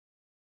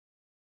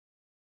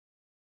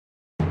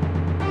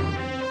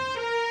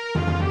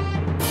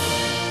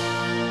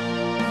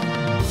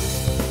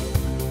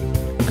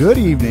Good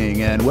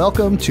evening and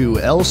welcome to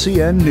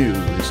LCN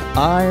News.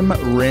 I'm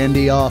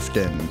Randy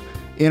Often.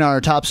 In our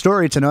top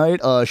story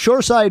tonight, a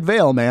Shoreside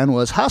Vale man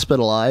was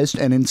hospitalized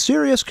and in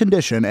serious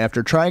condition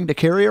after trying to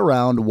carry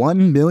around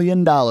 $1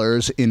 million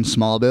in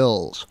small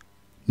bills.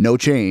 No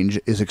change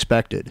is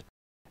expected.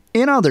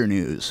 In other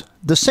news,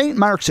 the St.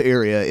 Mark's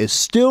area is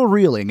still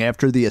reeling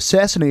after the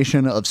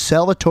assassination of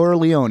Salvatore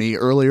Leone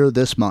earlier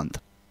this month.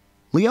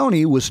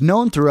 Leone was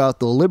known throughout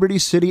the Liberty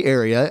City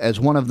area as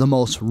one of the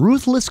most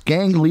ruthless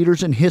gang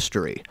leaders in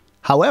history.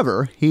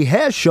 However, he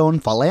has shown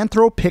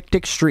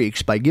philanthropic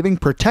streaks by giving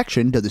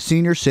protection to the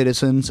senior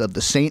citizens of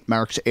the St.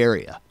 Mark's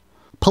area.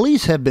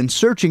 Police have been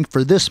searching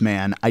for this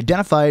man,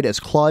 identified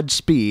as Claude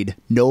Speed,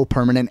 no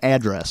permanent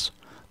address.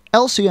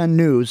 LCN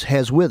News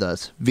has with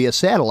us, via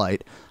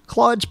satellite,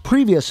 Claude's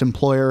previous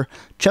employer,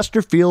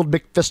 Chesterfield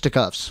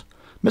McFisticuffs.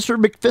 Mr.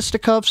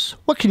 McFisticuffs,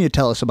 what can you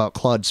tell us about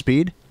Claude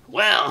Speed?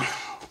 Well,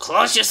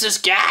 Claude's just this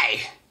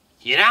guy,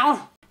 you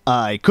know?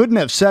 I couldn't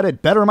have said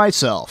it better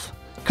myself.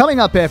 Coming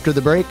up after the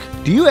break,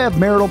 do you have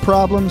marital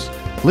problems?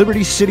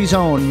 Liberty City's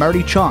own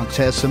Marty Chonks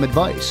has some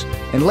advice.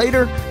 And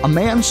later, a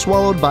man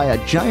swallowed by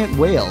a giant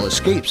whale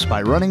escapes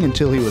by running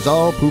until he was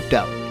all pooped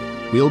out.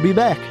 We'll be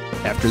back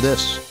after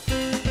this.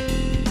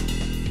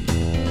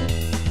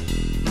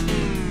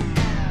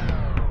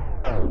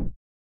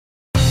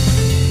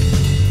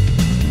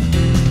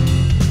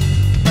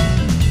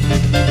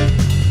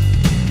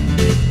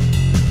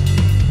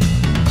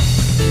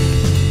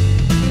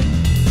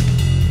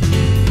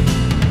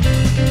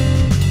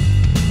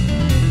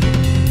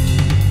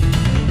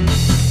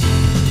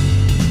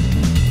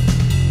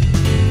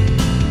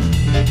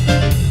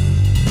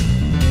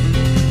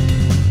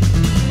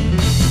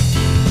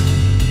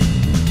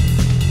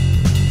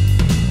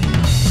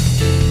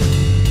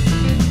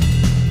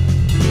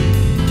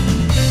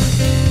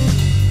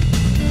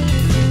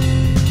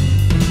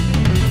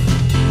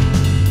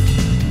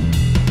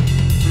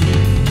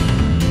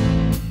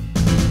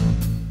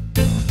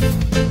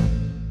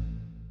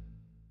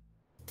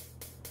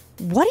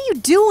 What are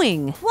you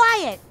doing?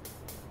 Quiet!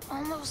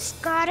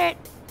 Almost got it.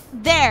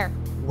 There.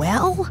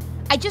 Well?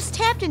 I just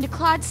tapped into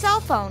Claude's cell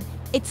phone.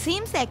 It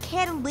seems that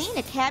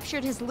Catalina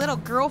captured his little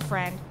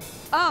girlfriend.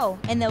 Oh,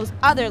 and those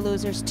other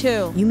losers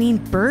too. You mean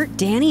Bert,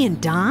 Danny,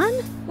 and Don?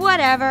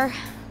 Whatever.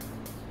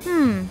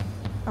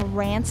 A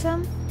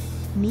ransom?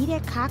 Meet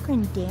at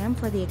Cochrane Dam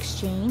for the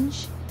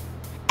exchange?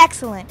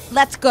 Excellent.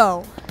 Let's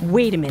go.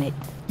 Wait a minute.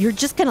 You're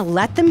just gonna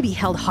let them be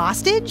held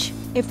hostage?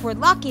 If we're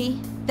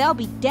lucky, they'll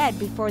be dead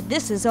before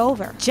this is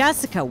over.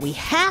 Jessica, we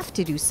have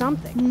to do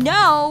something.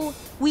 No!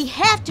 We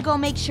have to go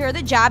make sure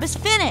the job is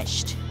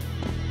finished.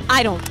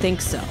 I don't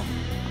think so.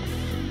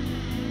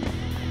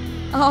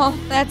 Oh,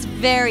 that's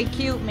very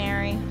cute,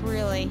 Mary.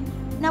 Really.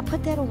 Now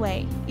put that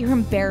away. You're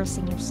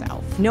embarrassing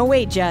yourself. No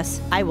way, Jess.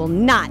 I will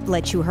not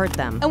let you hurt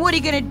them. And what are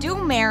you gonna do,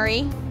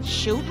 Mary?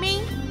 Shoot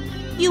me?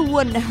 You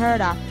wouldn't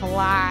hurt a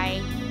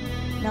fly.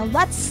 Now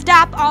let's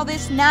stop all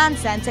this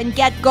nonsense and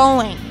get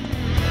going.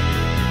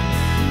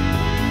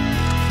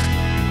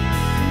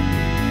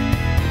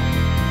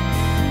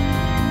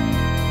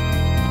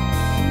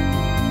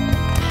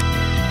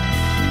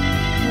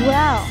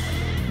 Well,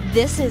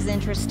 this is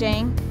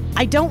interesting.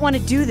 I don't want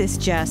to do this,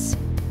 Jess.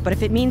 But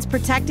if it means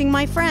protecting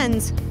my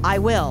friends, I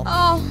will.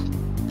 Oh,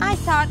 I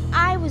thought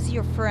I was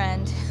your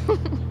friend.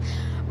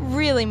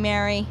 Really,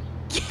 Mary,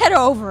 get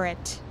over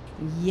it.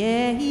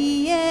 Yeah,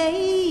 yeah,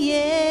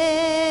 yeah.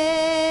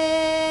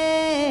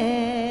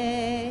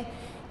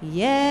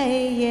 Yeah,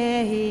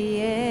 yeah,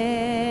 yeah.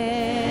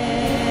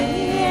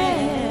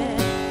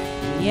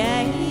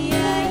 Yeah,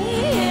 yeah,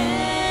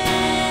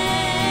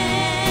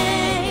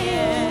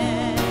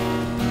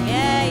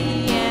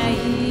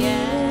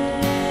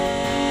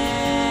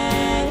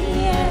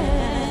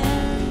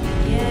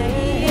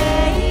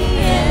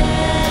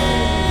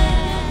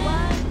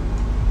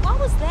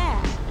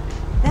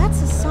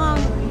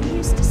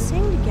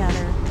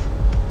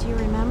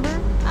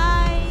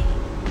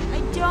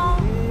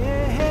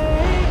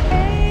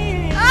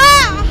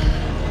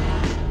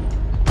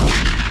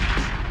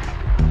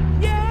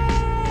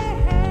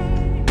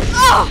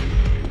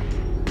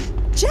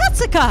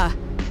 Jessica!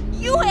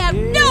 You have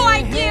no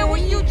idea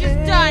what you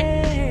just done!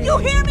 You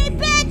hear me,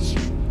 bitch?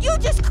 You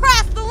just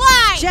crossed the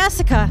line!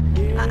 Jessica,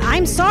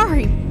 I'm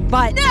sorry,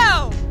 but...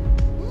 No!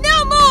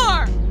 No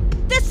more!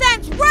 This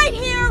ends right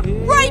here,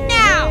 right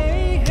now!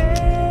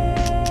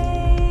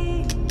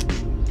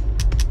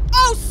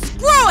 Oh,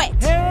 screw it!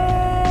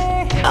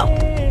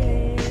 Oh.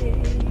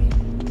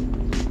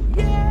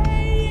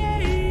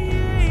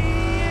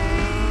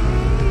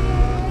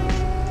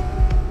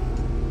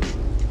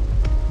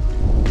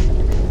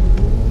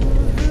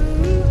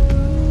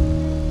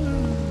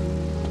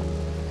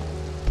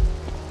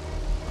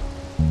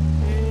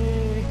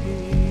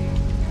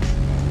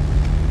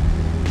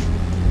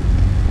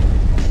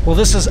 Well,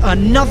 this is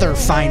another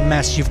fine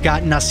mess you've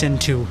gotten us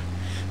into,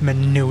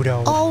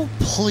 Menudo. Oh,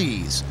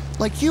 please.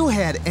 Like you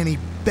had any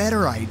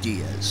better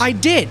ideas. I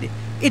did.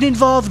 It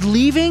involved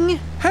leaving?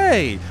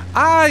 Hey,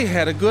 I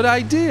had a good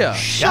idea.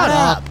 Shut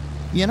up.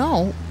 You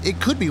know, it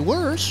could be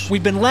worse.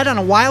 We've been led on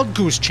a wild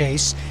goose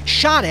chase,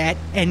 shot at,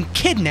 and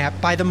kidnapped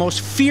by the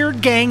most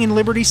feared gang in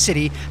Liberty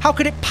City. How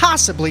could it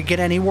possibly get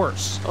any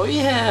worse? Oh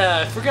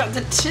yeah, I forgot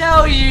to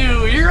tell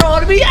you. You're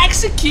going to be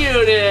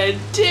executed.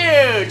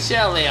 Dude,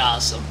 totally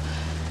awesome.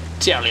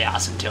 Totally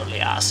awesome,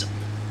 totally awesome.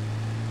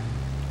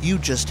 You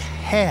just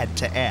had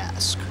to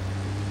ask.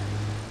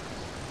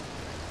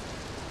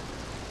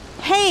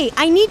 Hey,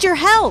 I need your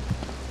help.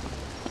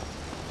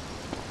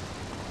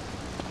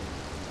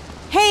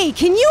 Hey,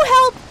 can you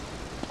help?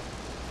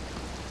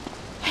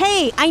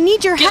 Hey, I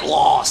need your Get help.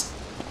 lost.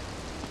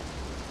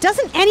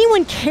 Doesn't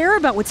anyone care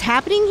about what's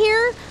happening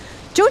here?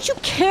 Don't you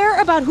care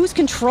about who's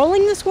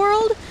controlling this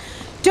world?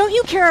 Don't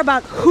you care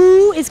about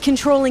who is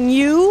controlling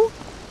you?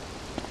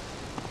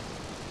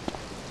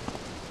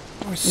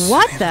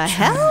 What the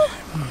hell?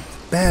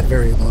 Bad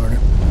variable order.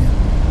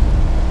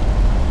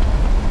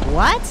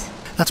 What?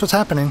 That's what's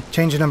happening.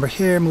 Change a number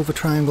here, move a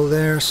triangle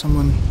there,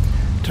 someone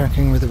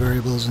tinkering with the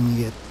variables, and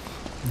you get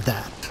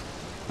that.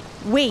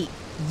 Wait,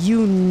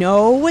 you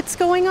know what's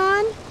going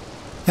on?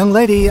 Young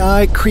lady,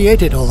 I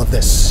created all of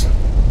this.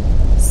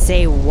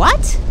 Say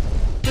what?